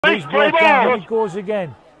He's brought down, it goes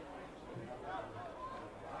again.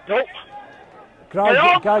 Nope.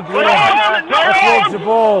 Guy Graham offloads the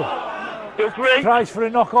ball. Tries for a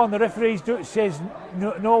knock on. The referee says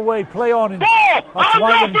no way, play on. And that's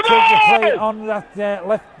why they take the play on that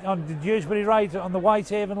left, on the Dewsbury right, on the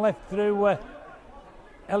Whitehaven left through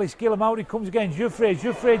Ellis Gillum. Out he comes again.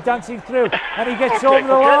 Jouffre dancing through, and he gets over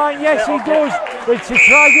the line. Yes, he does. It's a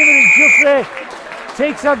try given, and Jouffre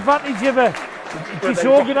takes advantage of a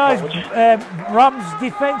disorganised Rams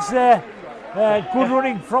defence there. Good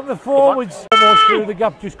running from the forwards. Almost through the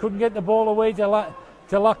gap, just couldn't get the ball away to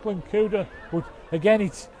Lachlan Cooter. But again,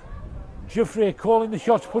 it's Jouffre calling the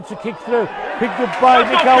shots, puts a kick through, picked up by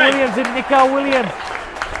Nico Williams, and Nico Williams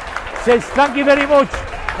says thank you very much.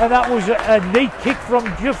 And that was a neat kick from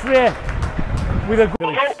Jouffre with a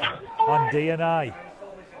good on D&I.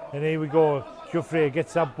 And here we go. Jouffre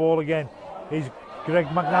gets that ball again. He's Greg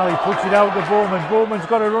McNally puts it out to Bowman. Bowman's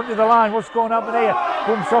got to run to the line. What's going to happen here?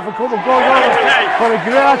 Bumps off a couple, goes over for a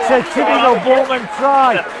great typical Bowman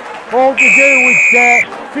try. All to do with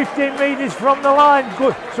 15 metres from the line.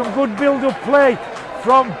 Good, some good build-up play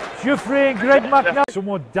from Jouffre and Greg McNally.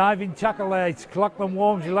 Somewhat diving tackle there. It's Lachlan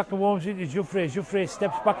Walmsley. Lachlan Walmsley into Jouffre. Jouffre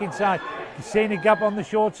steps back inside. He's seeing a gap on the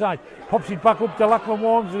short side. Pops it back up to Lachlan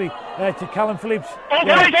Walmsley, to Callum Phillips. He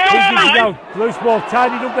gives it out. Loose ball,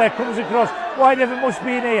 tidied up there, comes across. Whitehaven must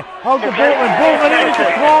be in here. Out to Bowman. Bowman into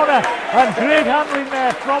the corner. And great handling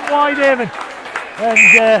there from Whitehaven.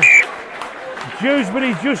 And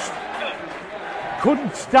Dewsbury just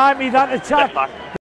couldn't stymie that attack.